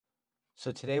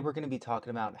So today we're going to be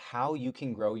talking about how you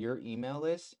can grow your email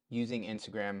list using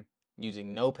Instagram,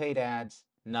 using no paid ads,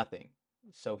 nothing.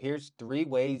 So here's three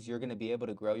ways you're going to be able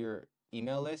to grow your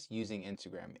email list using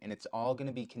Instagram, and it's all going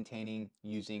to be containing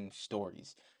using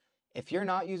stories. If you're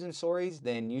not using stories,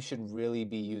 then you should really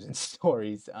be using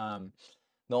stories. The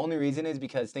only reason is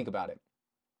because think about it.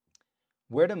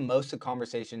 Where do most of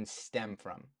conversations stem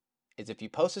from? Is if you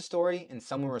post a story and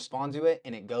someone responds to it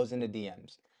and it goes into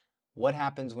DMs. What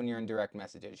happens when you're in direct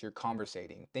messages? You're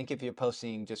conversating. Think if you're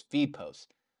posting just feed posts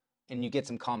and you get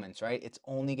some comments, right? It's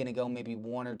only going to go maybe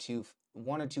one or two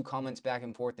comments back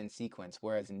and forth in sequence.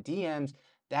 Whereas in DMs,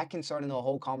 that can start into a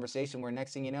whole conversation where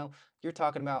next thing you know, you're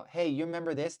talking about, hey, you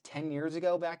remember this 10 years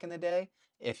ago back in the day?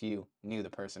 If you knew the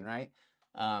person, right?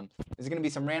 There's going to be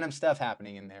some random stuff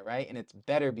happening in there, right? And it's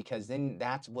better because then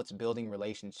that's what's building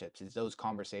relationships is those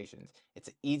conversations. It's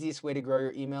the easiest way to grow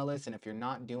your email list. And if you're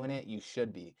not doing it, you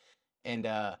should be. And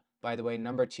by the way,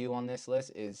 number two on this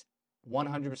list is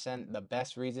 100% the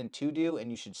best reason to do, and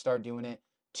you should start doing it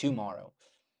tomorrow.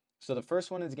 So the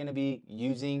first one is going to be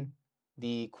using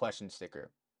the question sticker.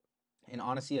 And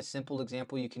honestly, a simple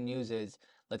example you can use is,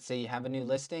 let's say you have a new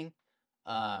listing.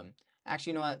 Um,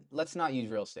 Actually, you know what? Let's not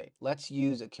use real estate. Let's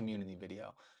use a community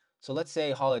video. So let's say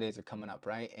holidays are coming up,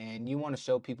 right? And you want to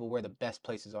show people where the best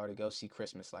places are to go see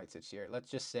Christmas lights this year.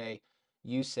 Let's just say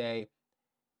you say,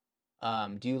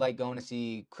 do you like going to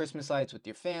see Christmas lights with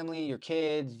your family, your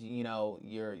kids,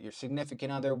 your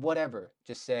significant other, whatever?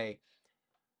 Just say,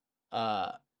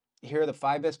 uh, here are the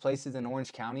 5 best places in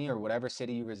Orange County or whatever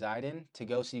city you reside in to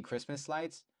go see Christmas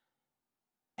lights.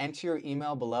 Enter your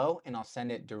email below and I'll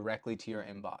send it directly to your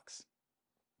inbox.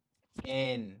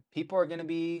 And people are going to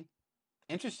be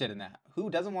interested in that. Who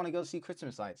doesn't want to go see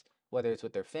Christmas lights? Whether it's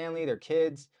with their family, their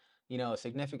kids, a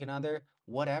significant other,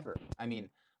 whatever. I mean,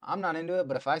 I'm not into it,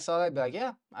 but if I saw that, I'd be like,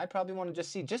 yeah, I'd probably want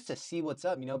to just to see what's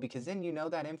up, because then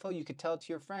that info, you could tell it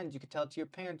to your friends, you could tell it to your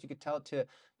parents, you could tell it to,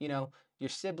 you know, your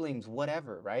siblings,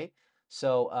 whatever, right?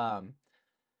 So,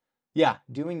 yeah,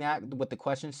 doing that with the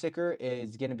question sticker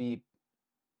is going to be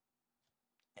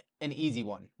an easy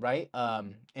one, right?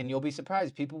 And you'll be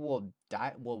surprised. People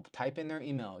will type in their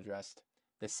email address.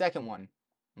 The second one,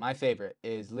 my favorite,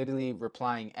 is literally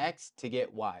replying X to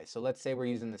get Y. So let's say we're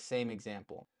using the same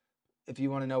example. If you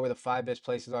want to know where the 5 best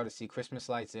places are to see Christmas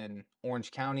lights in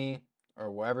Orange County or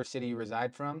wherever city you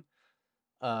reside from,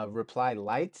 reply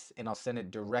lights and I'll send it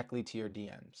directly to your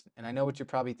DMs. And I know what you're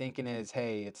probably thinking is,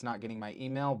 hey, it's not getting my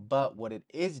email, but what it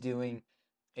is doing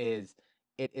is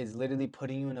it is literally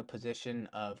putting you in a position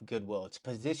of goodwill. It's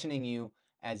positioning you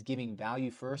as giving value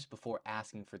first before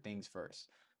asking for things first.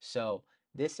 So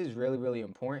this is really, really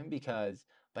important because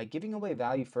by giving away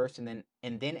value first and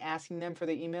then asking them for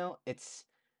the email, it's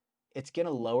gonna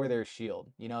lower their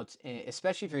shield. It's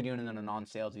especially if you're doing it in a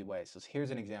non-salesy way. So here's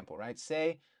an example, right?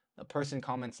 Say a person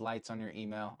comments lights on your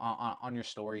email on your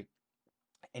story,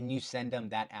 and you send them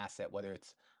that asset, whether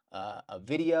it's a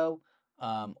video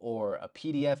or a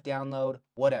PDF download,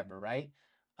 whatever, right?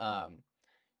 Um,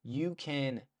 you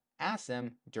can ask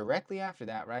them directly after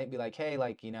that, right? Be like, hey,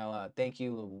 like, thank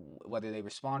you, whether they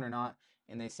respond or not,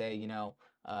 and they say,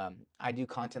 I do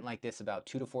content like this about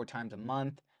 2 to 4 times a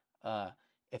month.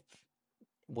 If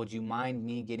would you mind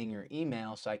me getting your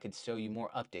email so I could show you more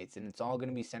updates? And it's all going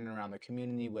to be centered around the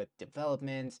community with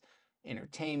developments,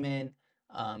 entertainment,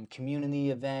 community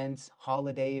events,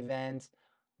 holiday events,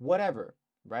 whatever,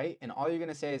 right? And all you're going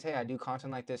to say is, hey, I do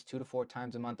content like this 2 to 4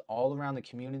 times a month, all around the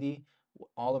community,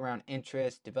 all around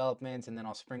interest, developments, and then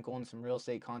I'll sprinkle in some real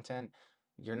estate content.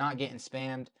 You're not getting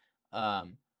spammed,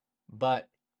 but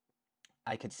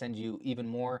I could send you even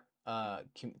more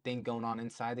thing going on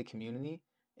inside the community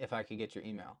if I could get your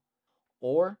email.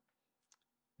 Or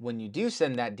when you do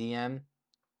send that DM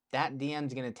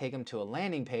is going to take them to a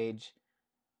landing page.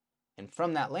 And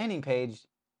from that landing page,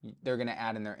 they're going to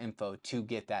add in their info to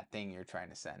get that thing you're trying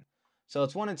to send. So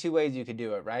it's one of two ways you could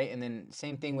do it, right? And then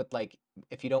same thing with like,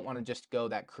 if you don't want to just go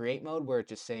that create mode where it's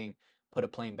just saying, put a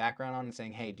plain background on and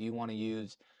saying, hey, do you want to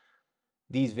use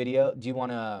these video? Do you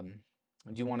want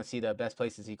to see the best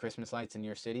place to see Christmas lights in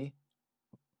your city?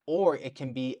 Or it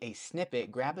can be a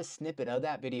snippet. Grab a snippet of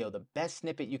that video, the best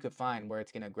snippet you could find where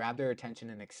it's going to grab their attention,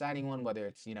 an exciting one, whether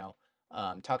it's,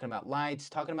 talking about lights,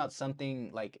 talking about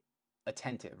something like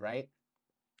attentive, right?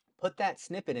 Put that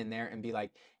snippet in there and be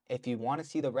like, if you want to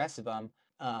see the rest of them,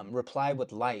 reply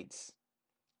with lights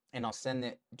and I'll send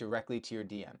it directly to your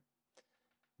DM.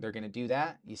 They're going to do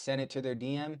that. You send it to their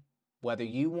DM. Whether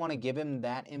you want to give them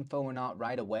that info or not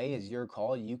right away is your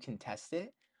call. You can test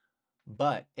it.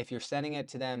 But if you're sending it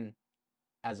to them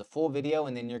as a full video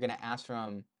and then you're going to ask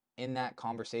from in that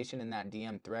conversation in that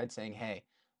DM thread saying, hey,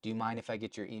 Do you mind if I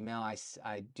get your email?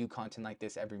 I do content like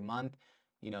this every month,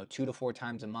 2 to 4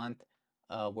 times a month,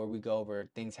 where we go over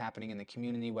things happening in the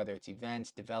community, whether it's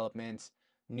events, developments,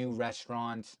 new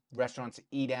restaurants to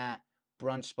eat at,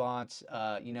 brunch spots,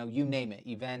 you name it,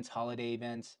 events, holiday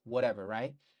events, whatever,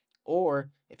 right? Or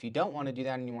if you don't want to do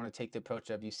that and you want to take the approach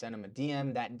of you send them a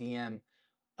DM, that DM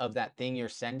of that thing you're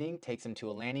sending takes them to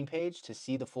a landing page to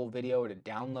see the full video or to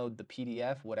download the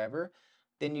PDF, whatever,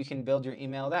 then you can build your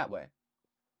email that way.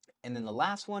 And then the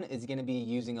last one is going to be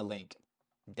using a link.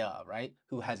 Duh, right?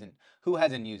 Who hasn't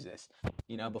used this?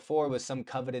 Before it was some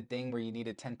coveted thing where you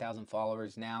needed 10,000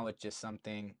 followers. Now it's just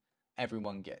something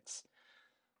everyone gets.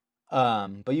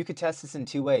 But you could test this in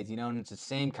 2 ways, and it's the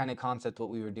same kind of concept what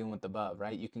we were doing with above,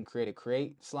 right? You can create a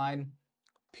create slide,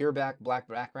 pure black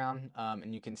background,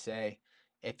 and you can say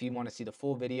if you want to see the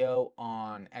full video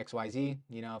on XYZ,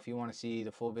 if you want to see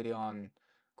the full video on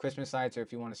Christmas lights, or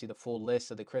if you want to see the full list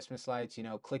of the Christmas lights,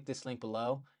 click this link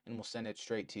below and we'll send it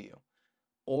straight to you.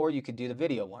 Or you could do the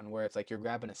video one where it's like you're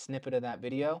grabbing a snippet of that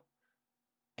video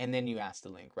and then you ask the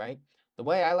link, right? The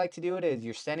way I like to do it is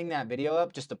you're sending that video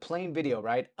up, just a plain video,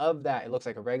 right? Of that, it looks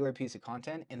like a regular piece of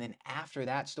content. And then after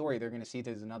that story, they're going to see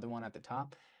there's another one at the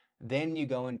top. Then you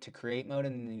go into create mode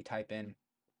and then you type in,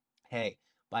 hey,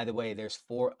 by the way, there's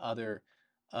 4 other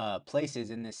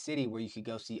places in this city where you could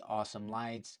go see awesome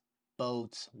lights,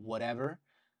 boats, whatever.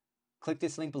 Click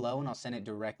this link below and I'll send it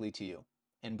directly to you.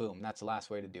 And boom, that's the last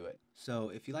way to do it. So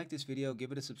if you like this video,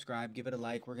 give it a subscribe, give it a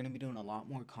like. We're going to be doing a lot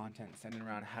more content centered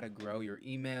around how to grow your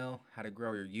email, how to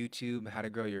grow your YouTube, how to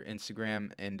grow your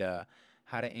Instagram, and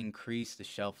how to increase the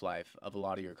shelf life of a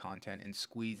lot of your content and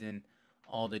squeeze in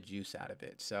all the juice out of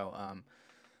it. So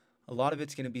a lot of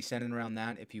it's going to be centered around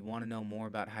that. If you want to know more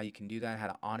about how you can do that, how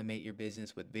to automate your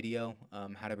business with video,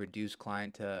 how to reduce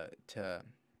client to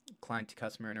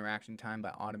customer interaction time by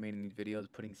automating these videos,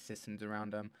 putting systems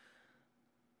around them,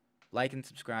 like and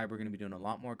subscribe. We're going to be doing a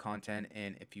lot more content,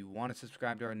 and if you want to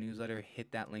subscribe to our newsletter,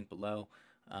 hit that link below.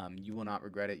 You will not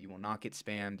regret it. You will not get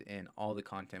spammed, and all the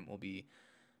content will be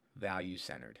value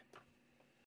centered.